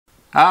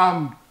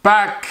I'm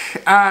back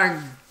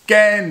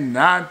again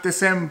at the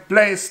same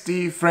place,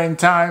 different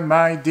time,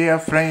 my dear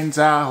friends.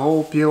 I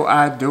hope you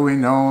are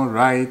doing all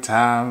right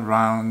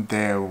around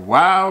the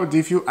world.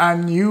 If you are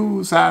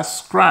new,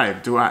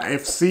 subscribe to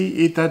I.F.C.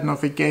 Hit that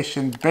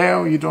notification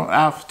bell. You don't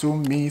have to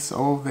miss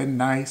all the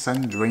nights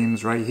and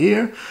dreams right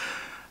here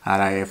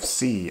at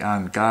I.F.C.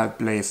 And God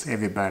bless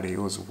everybody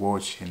who's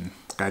watching.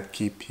 God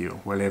keep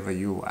you wherever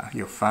you are,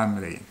 your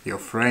family, your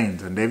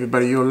friends, and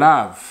everybody you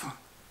love.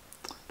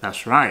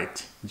 That's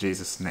right, in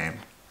Jesus' name.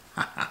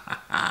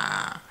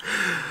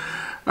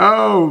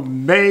 Oh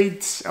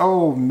mate,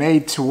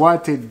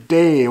 what a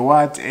day,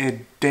 what a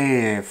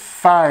day.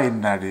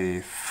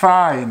 Finally,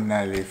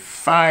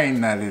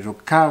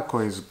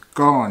 Lukaku is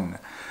gone.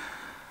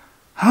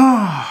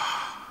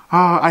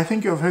 I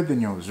think you've heard the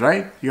news,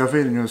 right? You have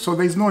heard the news. So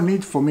there's no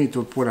need for me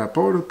to put up,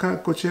 oh,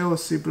 Lukaku,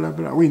 Chelsea, blah,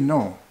 blah. We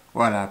know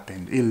what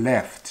happened. He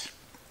left.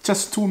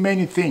 Just too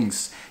many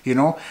things, you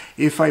know.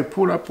 If I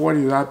pull up what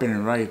is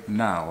happening right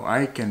now,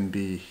 I can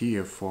be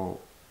here for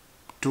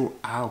 2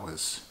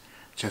 hours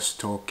just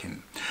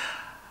talking.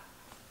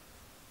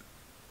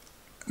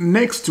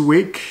 Next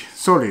week,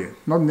 sorry,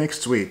 not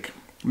next week,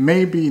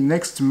 maybe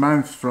next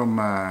month from,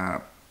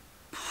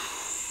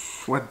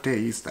 what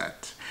day is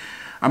that?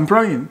 I'm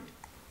trying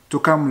to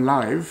come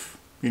live,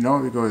 you know,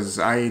 because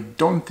I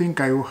don't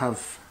think I will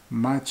have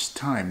much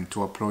time to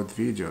upload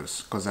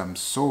videos because I'm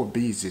so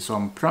busy. So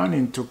I'm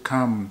planning to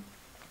come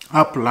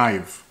up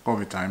live all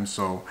the time.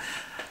 So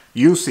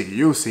you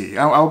see.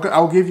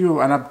 I'll give you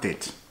an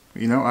update,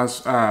 you know,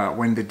 as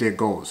when the day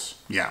goes.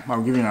 Yeah,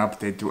 I'll give you an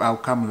update. I'll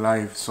come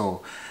live.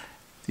 So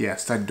yeah,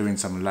 start doing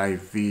some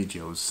live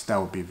videos. That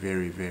would be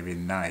very, very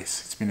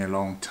nice. It's been a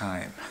long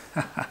time.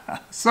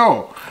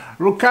 So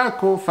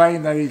Lukaku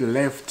finally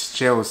left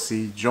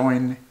Chelsea,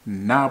 joined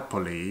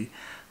Napoli.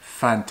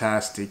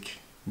 Fantastic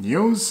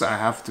news, I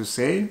have to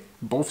say.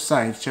 Both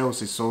sides,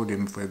 Chelsea sold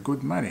him for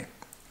good money,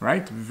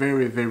 right?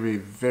 Very, very,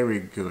 very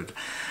good.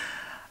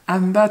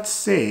 And that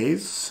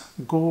says,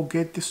 go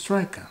get the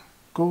striker.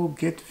 Go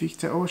get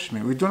Victor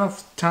Osimhen. We don't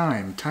have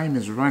time. Time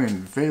is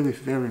running very,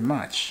 very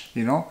much,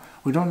 you know.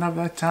 We don't have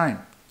that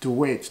time to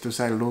wait to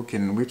start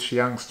looking which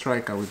young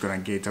striker we're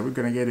going to get. Are we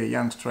going to get a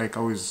young striker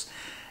who is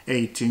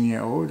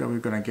 18-year-old? Are we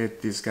going to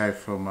get this guy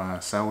from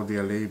Saudi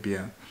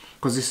Arabia?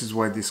 Because this is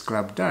what this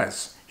club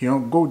does. You know,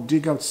 go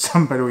dig out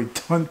somebody we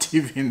don't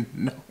even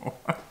know.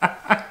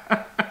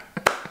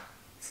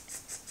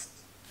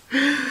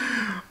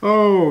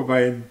 Oh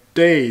my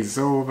days,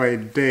 oh my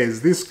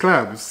days. This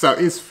club, so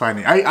it's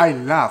funny. I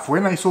laugh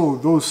when I saw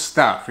those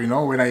stuff, you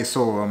know, when I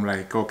saw, I'm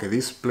like, okay,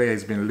 this player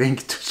has been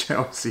linked to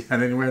Chelsea.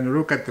 And then when you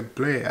look at the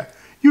player,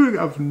 you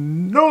have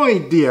no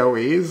idea who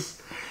he is.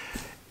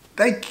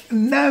 Like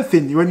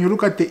nothing. When you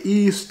look at the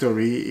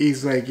history,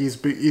 he's like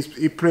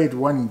he played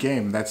one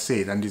game, that's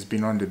it, and he's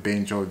been on the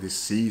bench all this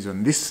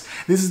season. This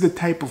is the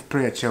type of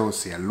player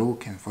Chelsea are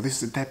looking for.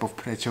 This is the type of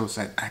player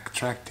Chelsea are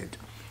attracted.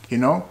 You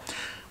know,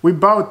 we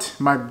bought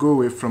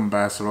McGoey from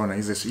Barcelona.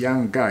 He's a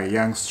young guy,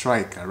 young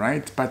striker,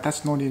 right? But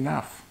that's not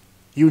enough.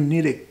 You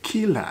need a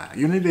killer.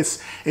 You need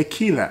a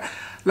killer.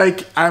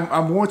 Like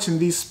I'm watching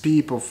these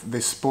people,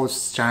 the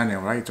sports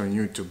channel, right, on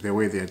YouTube, the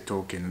way they're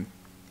talking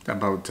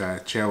about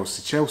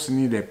Chelsea. Chelsea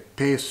need a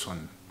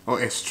person or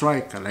a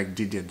striker like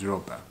Didier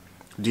Drogba,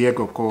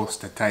 Diego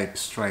Costa type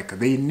striker.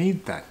 They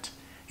need that,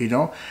 you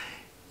know.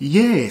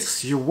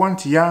 Yes, you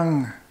want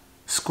young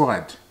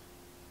squad.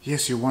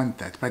 Yes, you want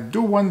that. But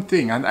do one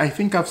thing, and I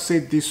think I've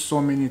said this so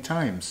many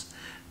times.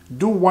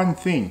 Do one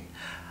thing.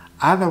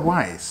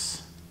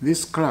 Otherwise,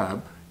 this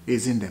club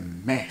is in the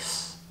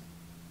mess.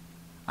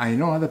 I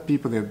know other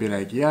people, they'll be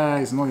like, yeah,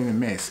 it's not in a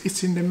mess.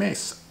 It's in the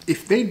mess.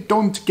 If they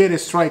don't get a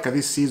striker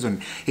this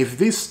season, if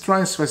this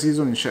transfer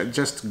season is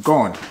just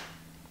gone,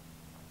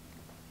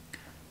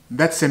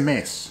 that's a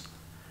mess.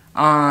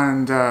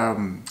 And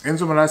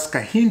Enzo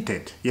Maresca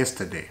hinted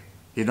yesterday,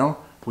 you know,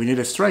 we need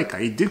a striker.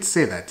 He did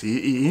say that.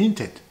 He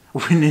hinted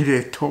we need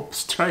a top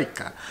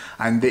striker.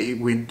 And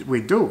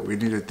we do. We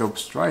need a top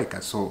striker.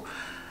 So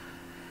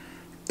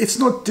it's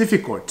not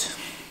difficult.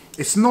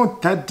 It's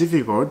not that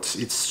difficult.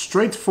 It's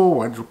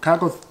straightforward.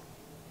 Lukaku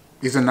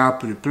is a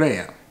Napoli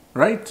player,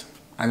 right?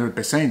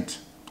 100%.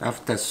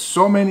 After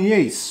so many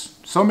years,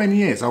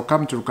 I'll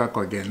come to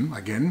Lukaku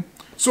again.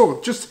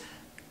 So just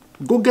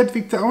go get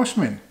Victor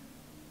Osimhen.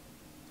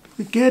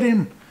 Get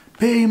him,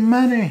 pay him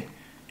money,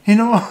 you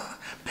know,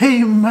 pay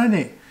him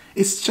money.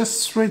 It's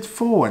just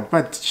straightforward.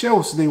 But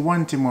Chelsea, they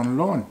want him on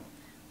loan.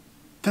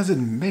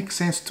 Doesn't make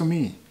sense to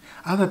me.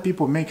 Other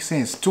people make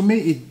sense. To me,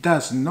 it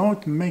does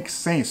not make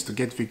sense to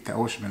get Victor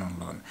Osimhen on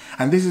loan.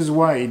 And this is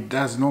why it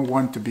does not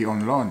want to be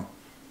on loan.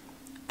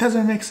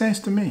 Doesn't make sense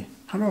to me.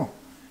 Hello.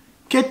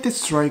 Get the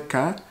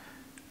striker.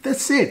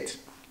 That's it.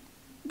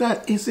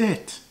 That is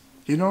it.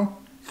 You know,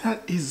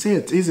 that is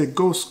it. He's a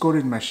goal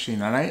scoring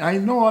machine. And I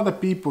know other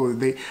people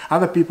they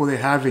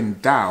have in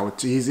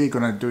doubt, is he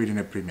gonna do it in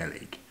the Premier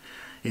League?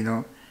 You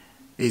know?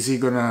 Is he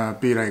gonna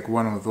be like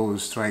one of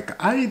those strikers?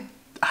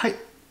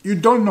 You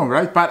don't know,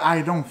 right? But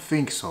I don't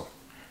think so.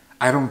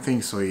 I don't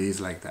think so he is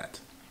like that.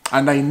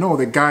 And I know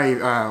the guy,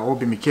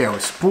 Obi Mikel,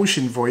 is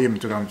pushing for him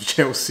to come to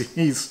Chelsea.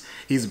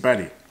 His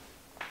buddy.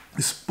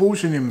 He's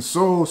pushing him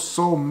so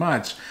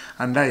much.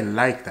 And I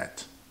like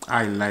that.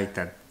 I like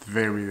that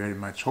very, very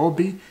much.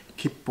 Obi,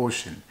 keep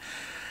pushing.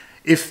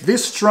 If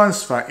this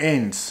transfer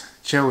ends,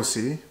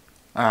 Chelsea,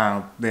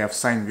 they have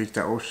signed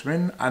Victor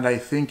Osimhen, and I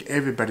think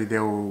everybody, they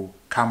will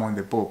come on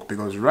the book,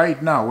 because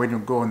right now when you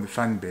go on the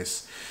fan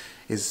base,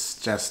 it's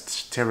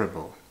just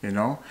terrible, you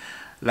know.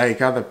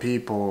 Like other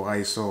people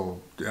I saw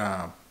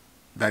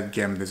that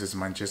game, this is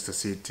Manchester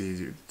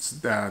City,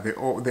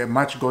 the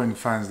match-going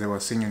fans, they were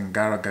singing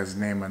Gallagher's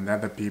name, and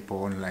other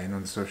people online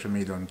on social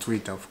media, on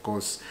Twitter, of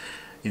course,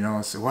 you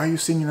know, so why are you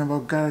singing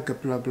about Gallagher,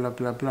 blah, blah,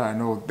 blah, blah.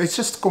 No, there's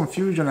just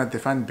confusion at the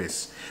fan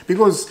base.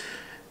 Because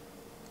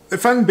the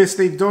fan base,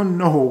 they don't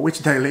know which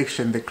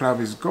direction the club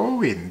is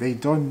going. They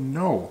don't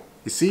know.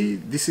 You see,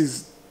 this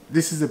is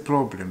the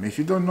problem. If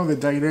you don't know the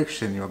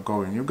direction you're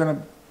going, you're going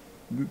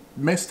to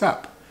mess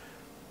up.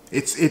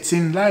 It's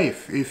in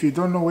life. If you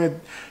don't know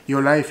where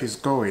your life is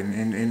going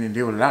in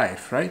your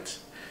life, right?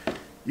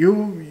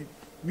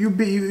 You've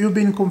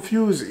been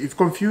confused. If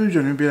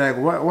confusion, you'll be like,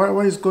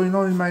 what is going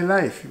on in my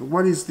life?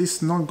 What is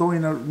this not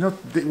going on?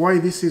 Why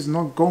this is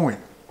not going?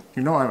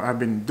 You know, I've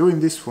been doing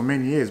this for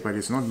many years, but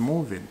it's not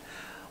moving.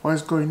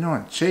 What's going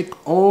on?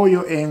 Check all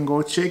your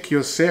angle. Check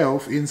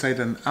yourself inside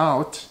and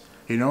out.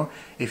 You know,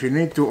 if you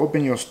need to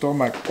open your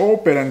stomach,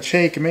 open and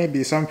check.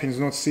 Maybe something's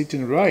not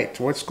sitting right.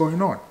 What's going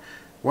on?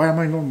 Why am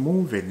I not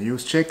moving? You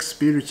check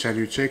spiritually.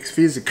 You check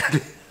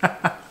physically.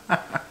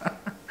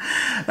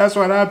 That's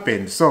what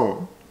happened.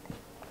 So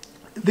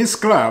this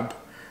club,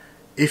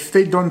 if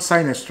they don't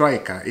sign a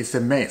striker, it's a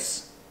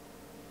mess.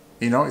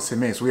 You know, it's a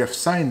mess. We have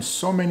signed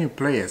so many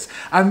players.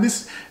 And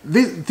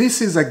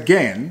this is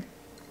again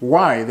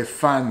why the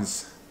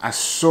fans are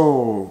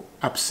so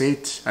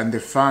upset, and the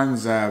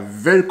fans are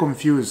very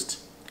confused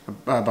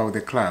about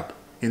the club.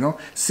 You know,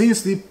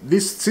 since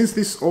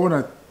this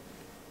owner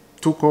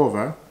took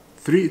over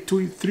 3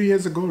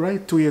 years ago,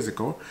 right? 2 years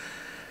ago,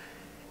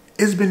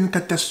 it's been a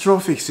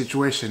catastrophic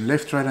situation,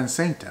 left, right, and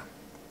center.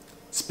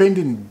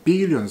 Spending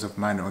billions of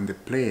money on the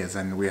players,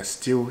 and we are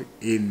still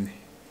in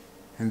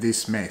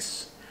this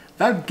mess.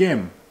 That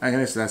game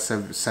against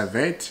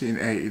Servette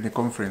in the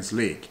Conference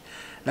League,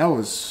 that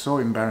was so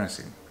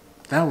embarrassing.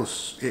 That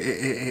was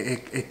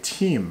a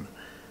team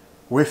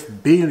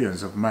with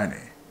billions of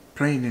money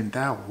playing in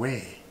that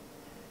way.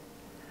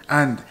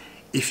 And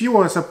if you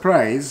were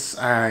surprised,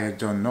 I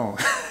don't know.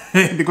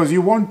 Because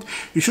you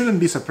shouldn't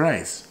be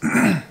surprised.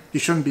 You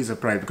shouldn't be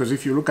surprised, because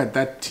if you look at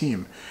that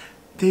team,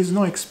 there's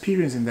no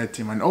experience in that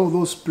team, and all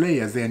those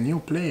players, they are new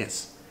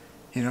players,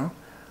 you know.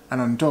 And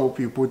on top,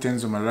 you put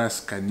Enzo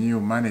Maresca, new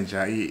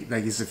manager.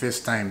 Like, it's the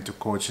first time to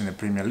coach in the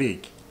Premier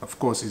League. Of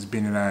course, he's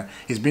been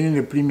in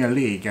the Premier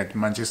League at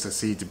Manchester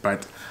City,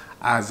 but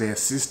as an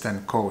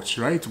assistant coach,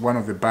 right? One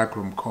of the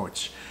backroom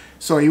coach.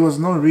 So he was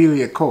not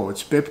really a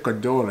coach. Pep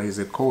Guardiola is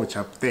a coach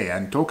up there.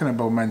 And talking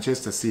about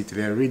Manchester City,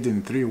 they're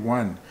reading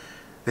 3-1.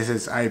 This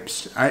is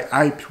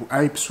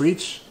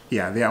Ipswich.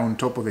 Yeah, they are on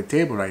top of the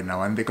table right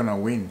now, and they're gonna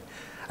win.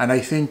 And I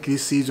think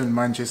this season,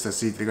 Manchester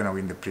City, they're gonna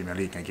win the Premier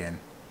League again,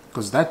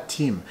 because that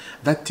team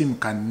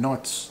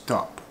cannot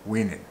stop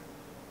winning.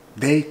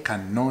 They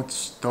cannot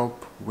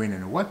stop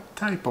winning. What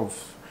type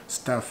of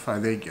stuff are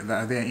they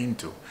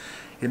into?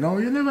 You know,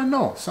 you never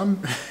know.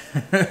 Some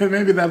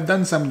maybe they've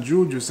done some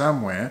juju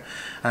somewhere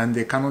and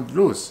they cannot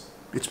lose.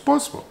 It's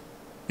possible,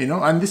 you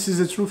know. And this is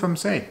the truth I'm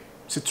saying.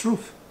 It's the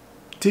truth.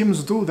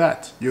 Teams do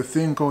that. You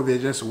think, oh, they're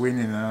just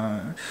winning.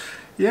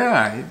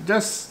 Yeah,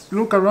 just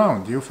look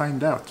around. You'll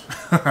find out.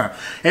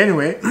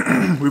 Anyway,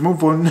 we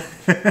move on.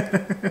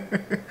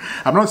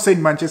 I'm not saying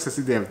Manchester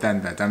City have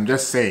done that. I'm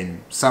just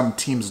saying some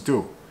teams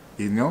do.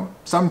 You know,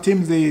 some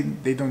teams,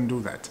 they don't do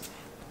that.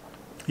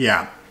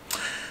 Yeah.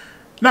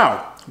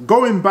 Now,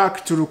 going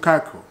back to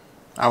Lukaku,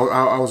 I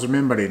was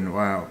remembering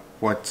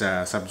what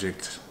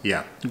subject.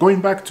 Yeah,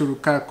 going back to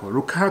Lukaku.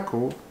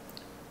 Lukaku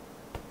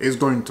is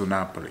going to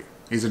Napoli.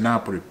 He's a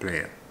Napoli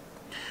player.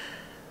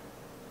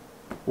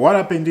 What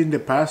happened in the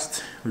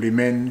past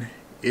remain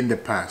in the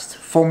past.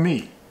 For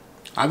me,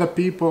 other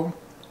people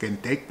can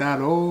take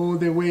that all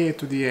the way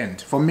to the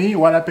end. For me,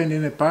 what happened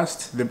in the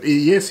past,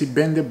 yes, he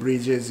bent the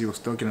bridges. He was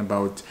talking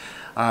about,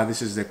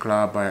 this is the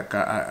club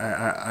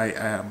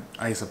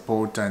I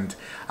support, and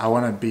I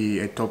want to be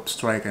a top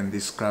striker in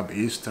this club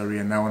history,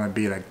 and I want to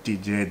be like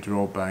DJ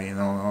Drogba, you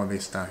know, all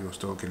this stuff he was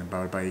talking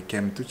about. But he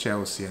came to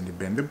Chelsea and he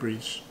bent the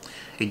bridge.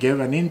 He gave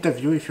an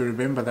interview, if you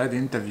remember that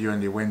interview,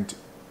 and he went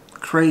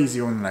crazy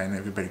online.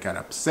 Everybody got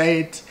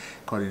upset,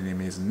 calling him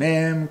his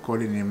name,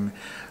 calling him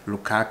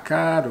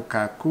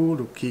Lukaku,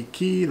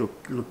 Lukiki,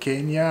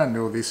 Lukenya, and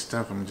all this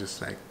stuff. I'm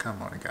just like,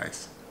 come on,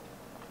 guys.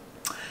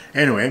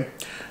 Anyway,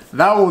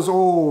 that was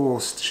all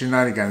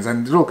shenanigans.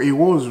 And look, he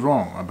was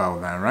wrong about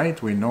that, right?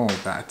 We know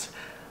that.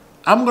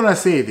 I'm gonna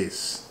say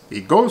this.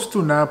 He goes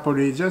to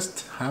Napoli,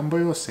 just humble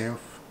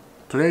yourself,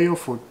 play your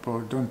football,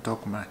 don't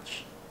talk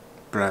much.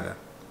 Brother,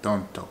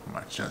 don't talk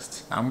much,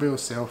 just humble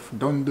yourself,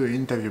 don't do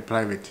interview,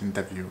 private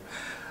interview.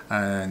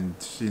 and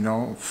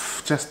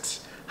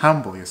just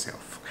humble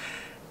yourself.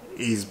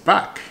 He's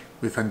back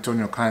with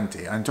Antonio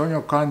Conte.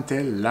 Antonio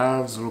Conte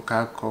loves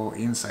Lukaku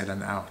inside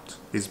and out.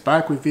 He's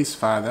back with his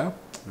father,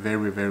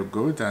 very, very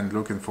good, and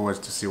looking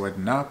forward to see what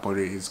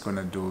Napoli is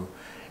gonna do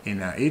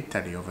in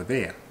Italy over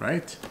there,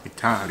 right?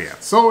 Italia.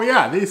 So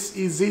yeah, this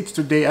is it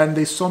today, and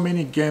there's so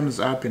many games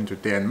happening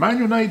today. And Man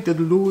United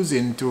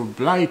losing to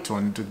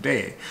Brighton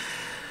today.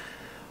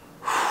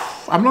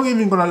 I'm not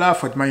even gonna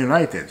laugh at Man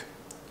United.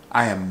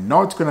 I am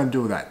not gonna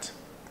do that.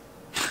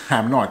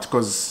 I'm not,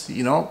 because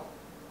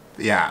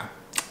yeah,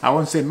 I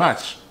won't say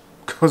much,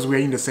 because we're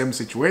in the same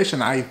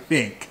situation. I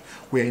think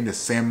we're in the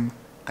same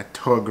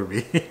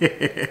category.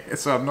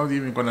 So I'm not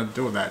even gonna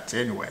do that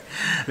anyway.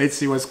 Let's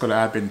see what's gonna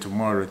happen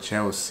tomorrow,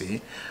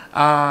 Chelsea.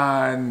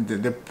 And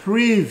the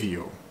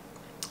preview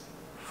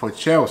for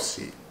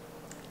Chelsea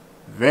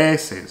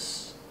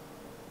versus,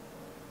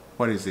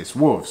 what is this,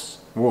 Wolves.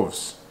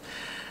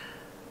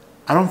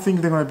 I don't think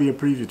they're gonna be a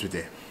preview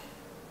today.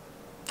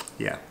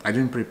 Yeah, I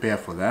didn't prepare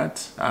for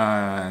that,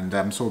 and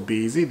I'm so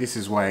busy. This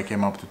is why I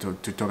came up to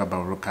talk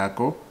about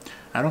Lukaku.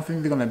 I don't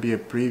think they're gonna be a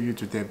preview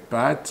today,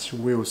 but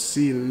we'll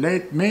see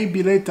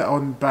maybe later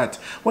on. But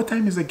what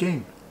time is the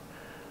game?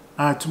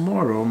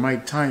 Tomorrow my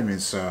time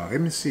is let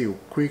me see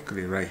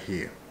quickly right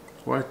here.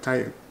 What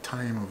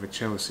time of a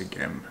Chelsea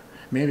game?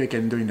 Maybe I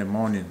can do in the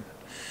morning.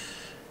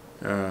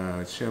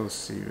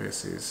 Chelsea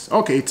versus,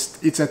 okay,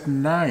 it's at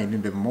 9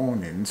 in the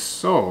morning.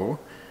 So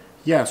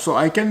yeah, so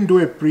I can do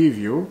a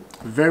preview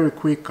very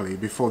quickly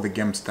before the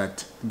game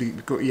starts.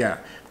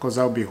 Because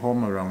I'll be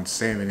home around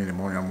 7 in the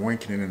morning. I'm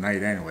working in the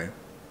night anyway.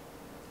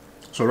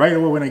 So right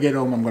away when I get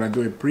home, I'm gonna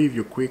do a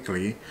preview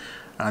quickly,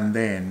 and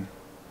then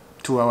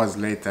 2 hours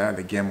later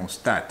the game will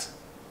start.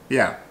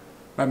 Yeah,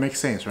 that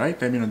makes sense,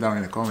 right? Let me know down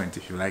in the comment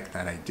if you like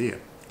that idea.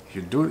 If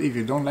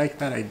you don't like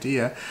that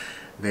idea,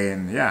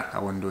 then yeah, I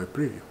won't do a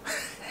preview.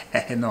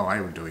 No,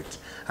 I will do it.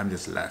 I'm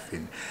just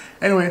laughing.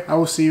 Anyway, I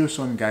will see you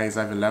soon, guys.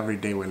 Have a lovely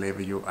day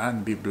wherever you are,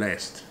 and be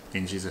blessed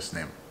in Jesus'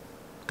 name.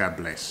 God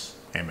bless.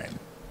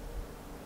 Amen.